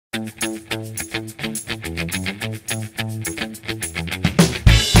Hola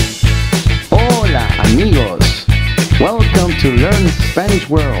amigos! Welcome to Learn Spanish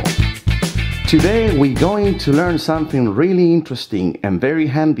World. Today we're going to learn something really interesting and very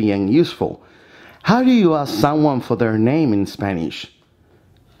handy and useful. How do you ask someone for their name in Spanish?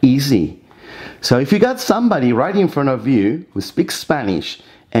 Easy. So if you got somebody right in front of you who speaks Spanish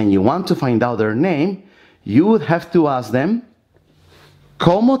and you want to find out their name, you would have to ask them,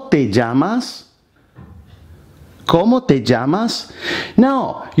 ¿Cómo te llamas? ¿Cómo te llamas?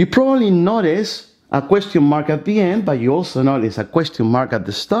 Now, you probably notice a question mark at the end, but you also notice a question mark at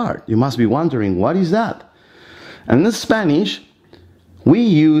the start. You must be wondering, what is that? And in Spanish, we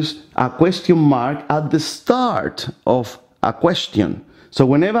use a question mark at the start of a question. So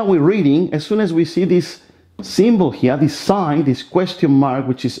whenever we're reading, as soon as we see this symbol here, this sign, this question mark,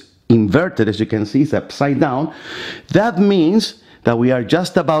 which is inverted, as you can see, it's upside down, that means that we are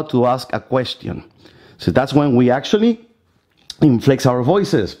just about to ask a question. So that's when we actually inflex our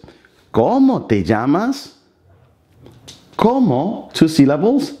voices. ¿Cómo te llamas? ¿Cómo? Two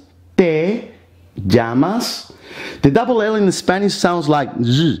syllables. Te llamas. The double L in Spanish sounds like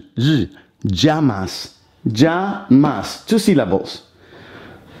llamas. Llamas. Two syllables.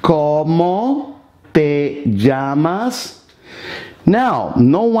 ¿Cómo te llamas? Now,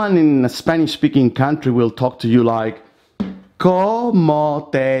 no one in a Spanish-speaking country will talk to you like,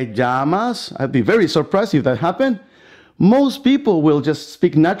 ¿Cómo te llamas? I'd be very surprised if that happened. Most people will just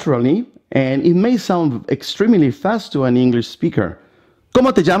speak naturally, and it may sound extremely fast to an English speaker.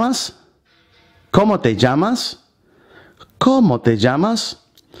 ¿Cómo te llamas? ¿Cómo te llamas? ¿Cómo te llamas?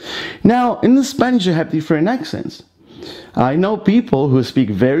 Now, in the Spanish, you have different accents. I know people who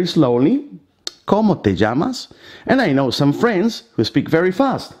speak very slowly, ¿Cómo te llamas? And I know some friends who speak very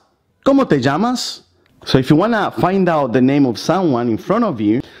fast. ¿Cómo te llamas? So if you want to find out the name of someone in front of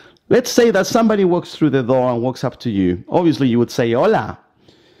you, let's say that somebody walks through the door and walks up to you. Obviously, you would say, Hola.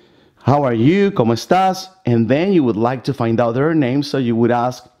 How are you? ¿Cómo estás? And then you would like to find out their name, so you would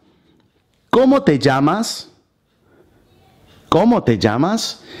ask, ¿Cómo te llamas? ¿Cómo te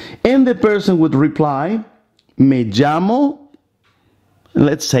llamas? And the person would reply, Me llamo.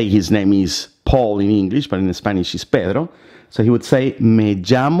 Let's say his name is Paul in English, but in Spanish is Pedro. So he would say, Me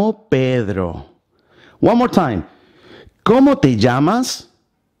llamo Pedro. One more time. ¿Cómo te llamas?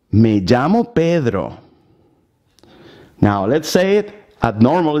 Me llamo Pedro. Now, let's say it at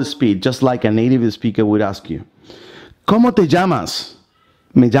normal speed, just like a native speaker would ask you. ¿Cómo te llamas?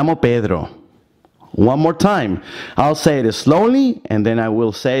 Me llamo Pedro. One more time. I'll say it slowly, and then I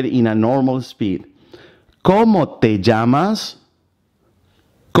will say it in a normal speed. ¿Cómo te llamas?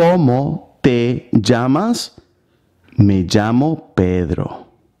 ¿Cómo te llamas? Me llamo Pedro.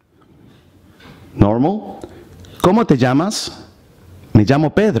 Normal. ¿Cómo te llamas? Me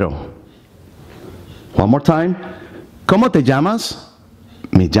llamo Pedro. One more time. ¿Cómo te llamas?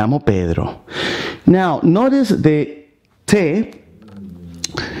 Me llamo Pedro. Now, notice the T.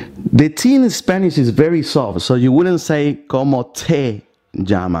 The T in Spanish is very soft, so you wouldn't say ¿Cómo te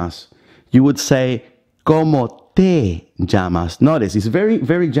llamas? You would say ¿Cómo te llamas? Notice, it's very,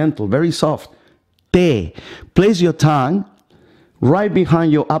 very gentle, very soft. Te. Place your tongue right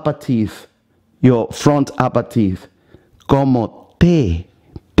behind your upper teeth, your front upper teeth. ¿Cómo te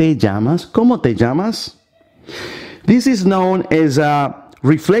llamas? ¿Cómo te llamas? This is known as a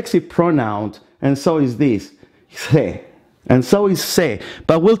reflexive pronoun, and so is this, se, and so is se.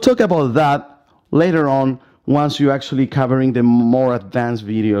 But we'll talk about that later on once you're actually covering the more advanced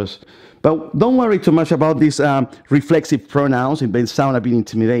videos. But don't worry too much about these reflexive pronouns. It may sound a bit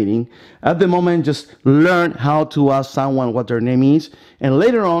intimidating. At the moment, just learn how to ask someone what their name is. And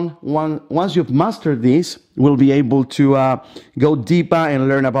later on, once you've mastered this, we'll be able to go deeper and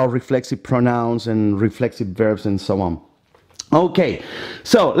learn about reflexive pronouns and reflexive verbs and so on. Okay,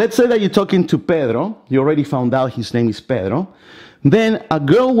 so let's say that you're talking to Pedro. You already found out his name is Pedro. Then a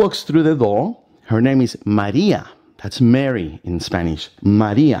girl walks through the door. Her name is Maria. That's Mary in Spanish,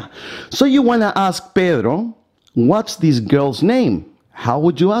 Maria. So you want to ask Pedro, what's this girl's name? How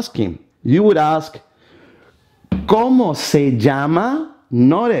would you ask him? You would ask, ¿Cómo se llama?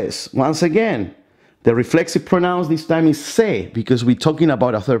 Notice, once again, the reflexive pronouns this time is se, because we're talking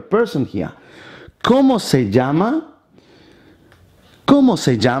about a third person here. ¿Cómo se llama? ¿Cómo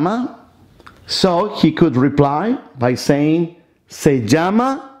se llama? So he could reply by saying, Se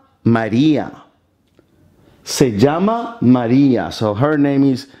llama María. Se llama María. So her name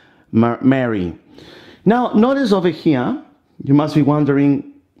is Mary. Now, notice over here, you must be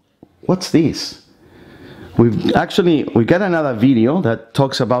wondering, what's this? We got another video that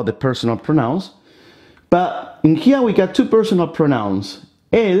talks about the personal pronouns. But in here we got two personal pronouns.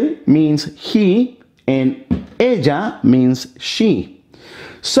 Él means he, and ella means she.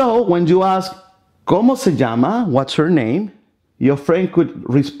 So when you ask, ¿Cómo se llama? What's her name? Your friend could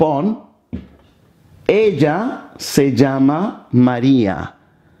respond, ella se llama María.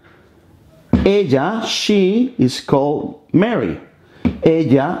 Ella, she, is called Mary.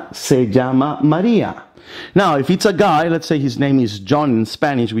 Ella se llama María. Now, if it's a guy, let's say his name is John in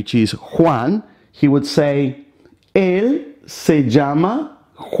Spanish, which is Juan, he would say, él se llama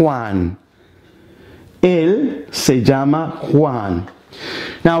Juan. Él se llama Juan.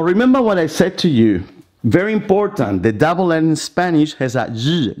 Now, remember what I said to you. Very important. The double L in Spanish has a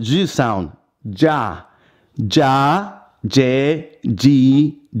j sound. Ya, ya, ye,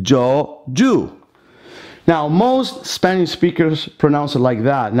 ji, yo, you. Now, most Spanish speakers pronounce it like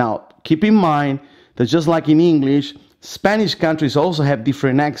that. Now, keep in mind that just like in English, Spanish countries also have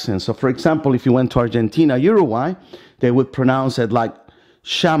different accents. So, for example, if you went to Argentina, Uruguay, they would pronounce it like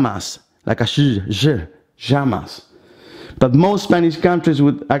llamas, like a sh, llamas. But most Spanish countries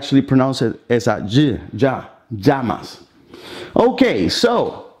would actually pronounce it as a llamas. Okay,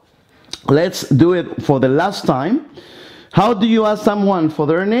 so let's do it for the last time. How do you ask someone for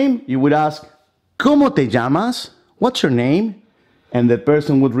their name? You would ask, ¿Cómo te llamas? What's your name? And the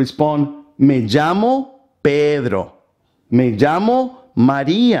person would respond, Me llamo Pedro. Me llamo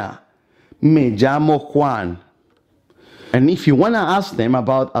María. Me llamo Juan. And if you want to ask them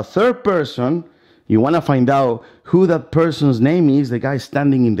about a third person, you want to find out who that person's name is, the guy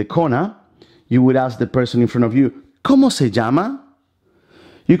standing in the corner, you would ask the person in front of you, ¿Cómo se llama?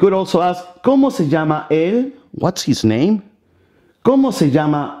 You could also ask, ¿Cómo se llama él? What's his name? ¿Cómo se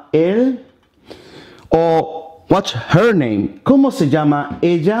llama él? Or what's her name? ¿Cómo se llama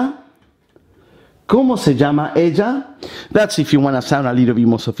ella? ¿Cómo se llama ella? That's if you want to sound a little bit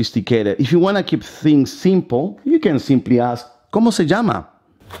more sophisticated. If you want to keep things simple, you can simply ask, ¿Cómo se llama?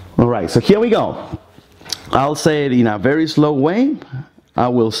 All right, so here we go. I'll say it in a very slow way. I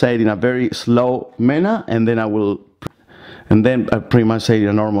will say it in a very slow manner, and then I pretty much say it at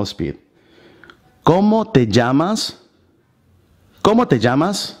a normal speed. ¿Cómo te llamas? ¿Cómo te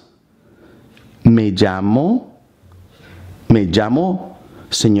llamas? Me llamo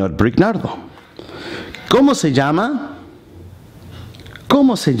Señor Brignardo. ¿Cómo se llama?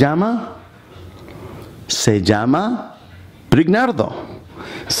 ¿Cómo se llama? Se llama Brignardo.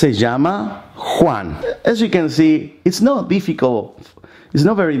 Se llama Juan. As you can see, it's not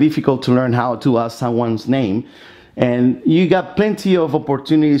very difficult to learn how to ask someone's name. And you got plenty of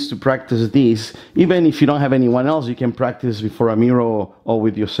opportunities to practice this. Even if you don't have anyone else, you can practice before a mirror or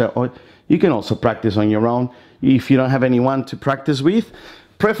with yourself. Or you can also practice on your own. If you don't have anyone to practice with,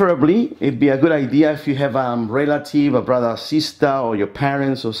 preferably, it'd be a good idea if you have a relative, a brother, sister, or your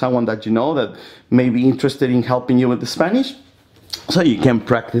parents, or someone that you know that may be interested in helping you with the Spanish. So you can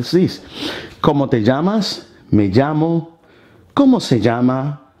practice this. ¿Cómo te llamas? Me llamo. ¿Cómo se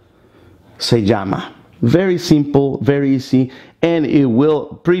llama? Se llama. Very simple, very easy, and it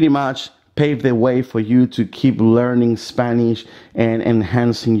will pretty much pave the way for you to keep learning Spanish and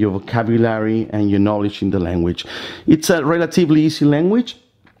enhancing your vocabulary and your knowledge in the language. It's a relatively easy language.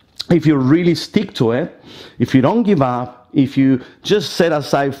 If you really stick to it, if you don't give up, if you just set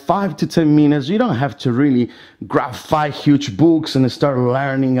aside 5 to 10 minutes, you don't have to really grab 5 huge books and start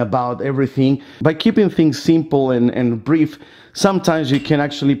learning about everything. By keeping things simple and brief, sometimes you can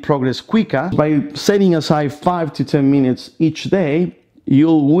actually progress quicker. By setting aside 5 to 10 minutes each day,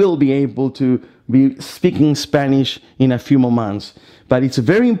 you will be able to be speaking Spanish in a few more months. But it's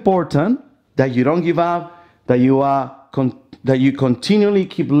very important that you don't give up, that you continually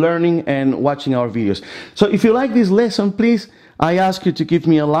keep learning and watching our videos. So if you like this lesson, please, I ask you to give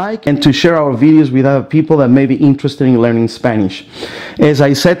me a like and to share our videos with other people that may be interested in learning Spanish. As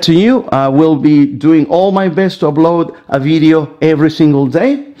I said to you, I will be doing all my best to upload a video every single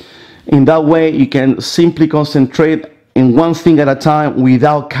day. In that way, you can simply concentrate in one thing at a time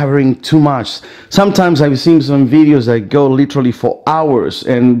without covering too much. Sometimes I've seen some videos that go literally for hours,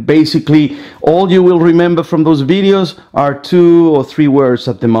 and basically all you will remember from those videos are 2 or 3 words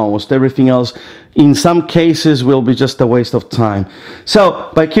at the most. Everything else, in some cases, will be just a waste of time. So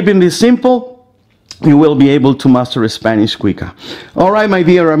by keeping this simple, you will be able to master Spanish quicker. All right, my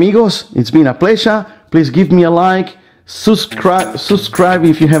dear amigos, it's been a pleasure. Please give me a like. Subscribe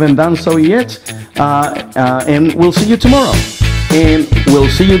if you haven't done so yet, and we'll see you tomorrow. And we'll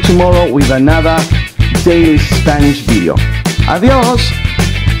see you tomorrow with another daily Spanish video. Adios.